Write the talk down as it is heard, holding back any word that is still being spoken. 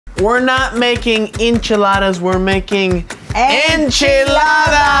we're not making enchiladas, we're making enchiladas!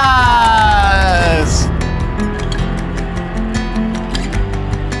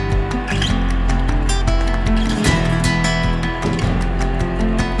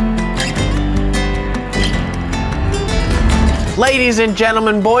 Ladies and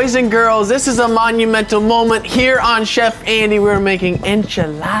gentlemen, boys and girls, this is a monumental moment here on Chef Andy. We're making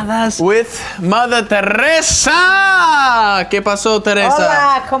enchiladas with Mother Teresa. ¿Qué pasó, Teresa?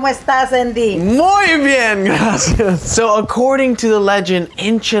 Hola, ¿cómo estás, Andy? Muy bien, gracias. So according to the legend,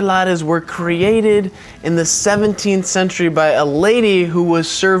 enchiladas were created in the 17th century by a lady who was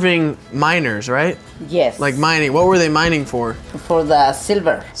serving miners, right? Yes. Like mining. What were they mining for? For the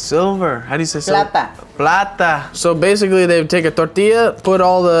silver. Silver. How do you say silver? Plata. Plata. So basically they'd take a tortilla, put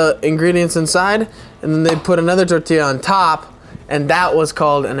all the ingredients inside, and then they'd put another tortilla on top, and that was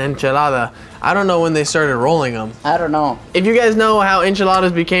called an enchilada. I don't know when they started rolling them. I don't know. If you guys know how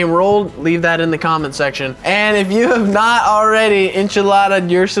enchiladas became rolled, leave that in the comment section. And if you have not already enchilada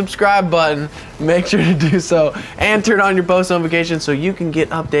your subscribe button, make sure to do so. And turn on your post notifications so you can get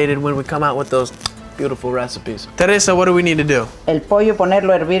updated when we come out with those beautiful recipes. Teresa, what do we need to do? El pollo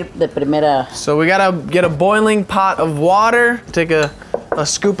ponerlo a hervir de primera. So we gotta get a boiling pot of water, take a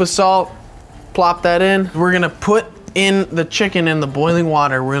scoop of salt, plop that in. We're gonna put in the chicken in the boiling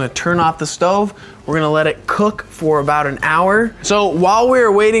water. We're gonna turn off the stove. We're gonna let it cook for about an hour. So while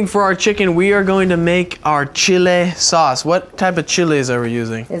we're waiting for our chicken, we are going to make our chile sauce. What type of chiles are we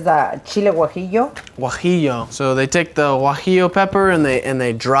using? Es the chile guajillo. Guajillo. So they take the guajillo pepper and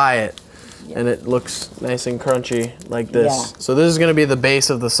they dry it. And it looks nice and crunchy like this. Yeah. So this is gonna be the base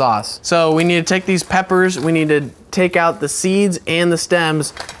of the sauce. So we need to take these peppers, we need to take out the seeds and the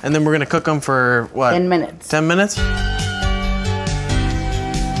stems, and then we're gonna cook them for what? 10 minutes. 10 minutes?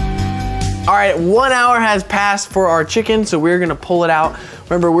 All right, 1 hour has passed for our chicken, so we're gonna pull it out.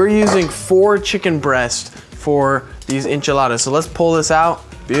 Remember, we're using 4 chicken breasts for these enchiladas. So let's pull this out,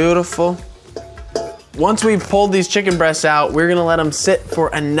 beautiful. Once we've pulled these chicken breasts out, we're gonna let them sit for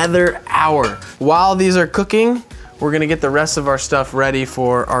another hour. While these are cooking, we're gonna get the rest of our stuff ready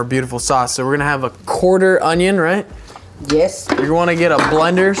for our beautiful sauce. So we're gonna have a quarter onion, right? Yes. You wanna get a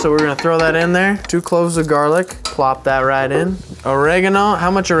blender, so we're gonna throw that in there. 2 cloves of garlic, plop that right in. Oregano,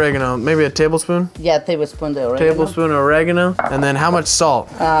 how much oregano? Maybe a tablespoon? Yeah, tablespoon of oregano. Tablespoon of oregano. And then how much salt?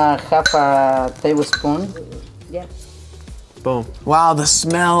 Half a tablespoon. Yeah. Boom. Wow, the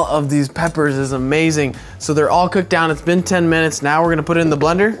smell of these peppers is amazing. So they're all cooked down. It's been 10 minutes. Now we're gonna put it in the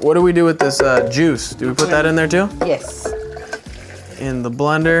blender. What do we do with this juice? Do we put that in there too? Yes. In the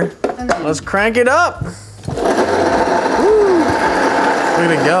blender. Let's crank it up. Woo. Look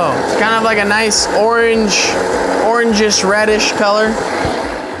at it go. It's kind of like a nice orangish reddish color.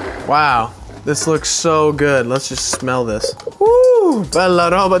 Wow, this looks so good. Let's just smell this. Woo, bella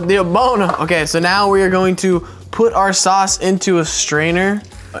roba dio buono. Okay, so now we are going to put our sauce into a strainer.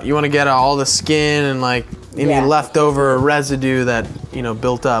 You want to get all the skin and like any leftover residue that, you know,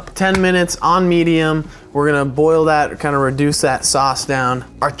 built up. 10 minutes on medium. We're gonna boil that, kind of reduce that sauce down.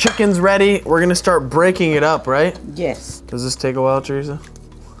 Our chicken's ready. We're gonna start breaking it up, right? Yes. Does this take a while, Teresa?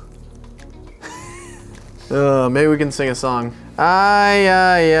 Maybe we can sing a song. Ay,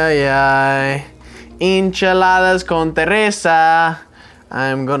 ay, ay, ay. Enchiladas con Teresa.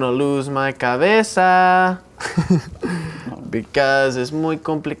 I'm gonna lose my cabeza. Because it's muy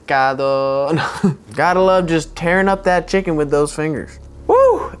complicado. Gotta love just tearing up that chicken with those fingers.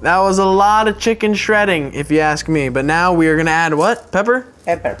 Woo! That was a lot of chicken shredding, if you ask me. But now we are gonna add what? Pepper?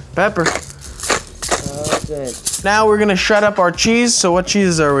 Pepper. Pepper. Oh, good. Now we're gonna shred up our cheese. So what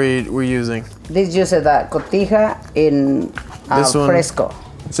cheese are we using? This uses the cotija in This one? fresco.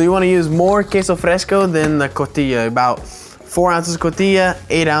 So you wanna use more queso fresco than the cotilla. About 4 ounces cotilla,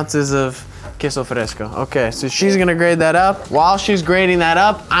 8 ounces of queso fresco. Okay, so she's gonna grate that up. While she's grating that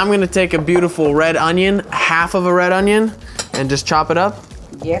up, I'm gonna take a beautiful red onion, half of a red onion, and just chop it up.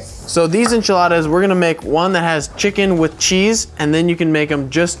 Yes. So these enchiladas, we're gonna make one that has chicken with cheese, and then you can make them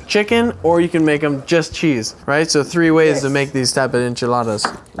just chicken, or you can make them just cheese, right? So 3 ways to make these type of enchiladas.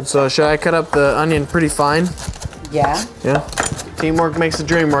 So should I cut up the onion pretty fine? Yeah. Yeah? Teamwork makes the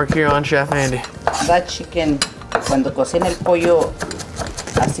dream work here on Chef Andy. That chicken, cuando cocina el pollo,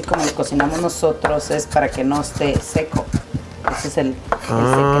 así como lo cocinamos nosotros, es para que no esté seco. Ese es el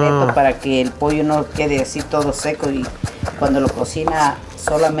secreto, para que el pollo no quede así todo seco, y cuando lo cocina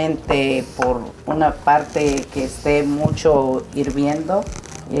solamente por una parte que esté mucho hirviendo,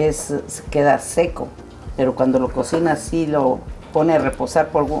 queda seco. Pero cuando lo cocina así, lo pone a reposar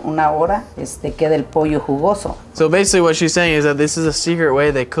por una hora, queda el pollo jugoso. So basically what she's saying is that this is a secret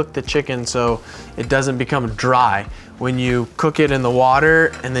way they cook the chicken so it doesn't become dry. when you cook it in the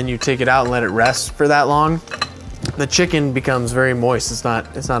water and then you take it out and let it rest for that long, the chicken becomes very moist. It's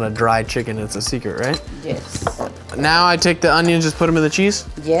not a dry chicken, it's a secret, right? Yes. Now I take the onions, just put them in the cheese?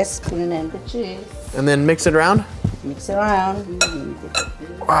 Yes, put it in the cheese. And then mix it around? Mix it around.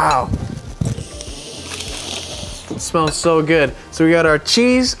 Wow. It smells so good. So we got our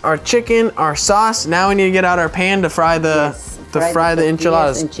cheese, our chicken, our sauce. Now we need to get out our pan to fry the the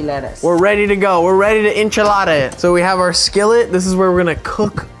enchiladas. We're ready to go. We're ready to enchilada it. So we have our skillet. This is where we're gonna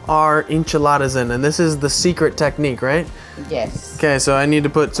cook our enchiladas in, and this is the secret technique, right? Yes. Okay, so I need to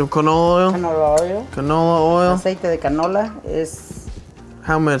put some canola oil. Canola oil. Canola oil. Aceite de canola is.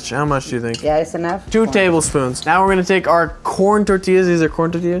 How much do you think? Yeah, it's enough. 2 tablespoons. Now we're gonna take our corn tortillas. These are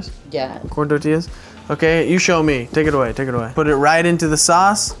corn tortillas? Yeah. Corn tortillas. Okay, you show me. Take it away, take it away. Put it right into the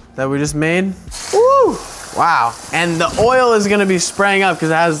sauce that we just made. Woo! Wow. And the oil is gonna be spraying up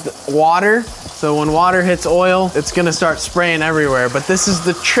because it has water. So when water hits oil, it's gonna start spraying everywhere. But this is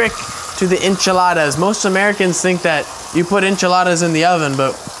the trick to the enchiladas. Most Americans think that you put enchiladas in the oven,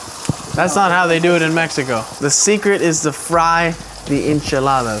 but that's not how they do it in Mexico. The secret is to fry the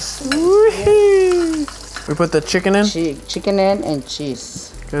enchiladas. Woo-hoo. We put the chicken in? Chicken in and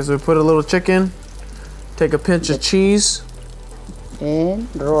cheese. Okay, so we put a little chicken, take a pinch of cheese. And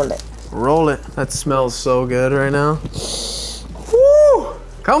roll it. Roll it. That smells so good right now. Woo!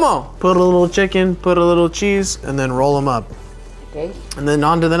 Come on. Put a little chicken, put a little cheese, and then roll them up. Okay. And then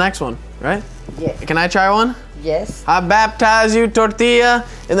on to the next one, right? Yes. Can I try one? Yes. I baptize you, tortilla,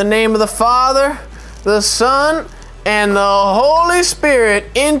 in the name of the Father, the Son, and the Holy Spirit,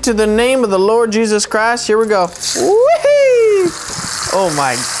 into the name of the Lord Jesus Christ. Here we go. Woo-hee! Oh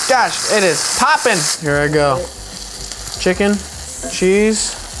my gosh, it is popping. Here I go. Chicken,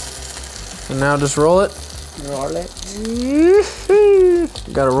 cheese, and now just roll it. Roll it. You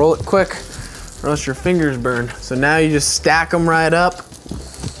gotta roll it quick, or else your fingers burn. So now you just stack them right up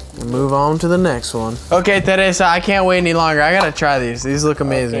and move on to the next one. Okay, Teresa, I can't wait any longer. I gotta try these. These look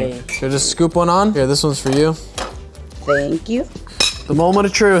amazing. Okay. So just scoop one on. Here, this one's for you. Thank you. The moment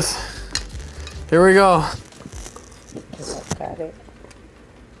of truth. Here we go. Got it.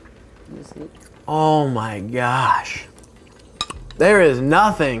 You see? Oh my gosh. There is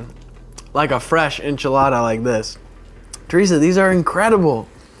nothing like a fresh enchilada like this. Teresa, these are incredible.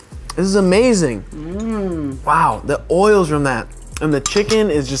 This is amazing. Wow, the oils from that. And the chicken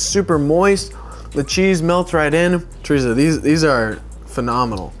is just super moist. The cheese melts right in. Teresa, these are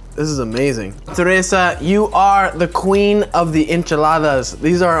phenomenal. This is amazing. Teresa, you are the queen of the enchiladas.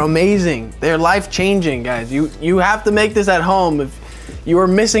 These are amazing. They're life-changing, guys. You have to make this at home. If you are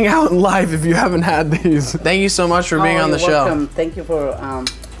missing out in life if you haven't had these. Thank you so much for being on the show. Welcome. Thank you for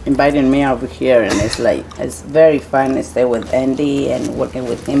inviting me over here, and it's very fun to stay with Andy and working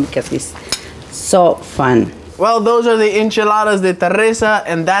with him because he's so fun. Well, those are the enchiladas de Teresa,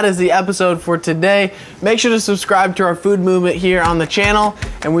 and that is the episode for today. Make sure to subscribe to our food movement here on the channel,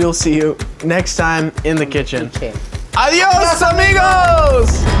 and we will see you next time in the kitchen. Adios,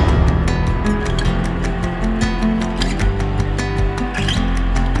 amigos!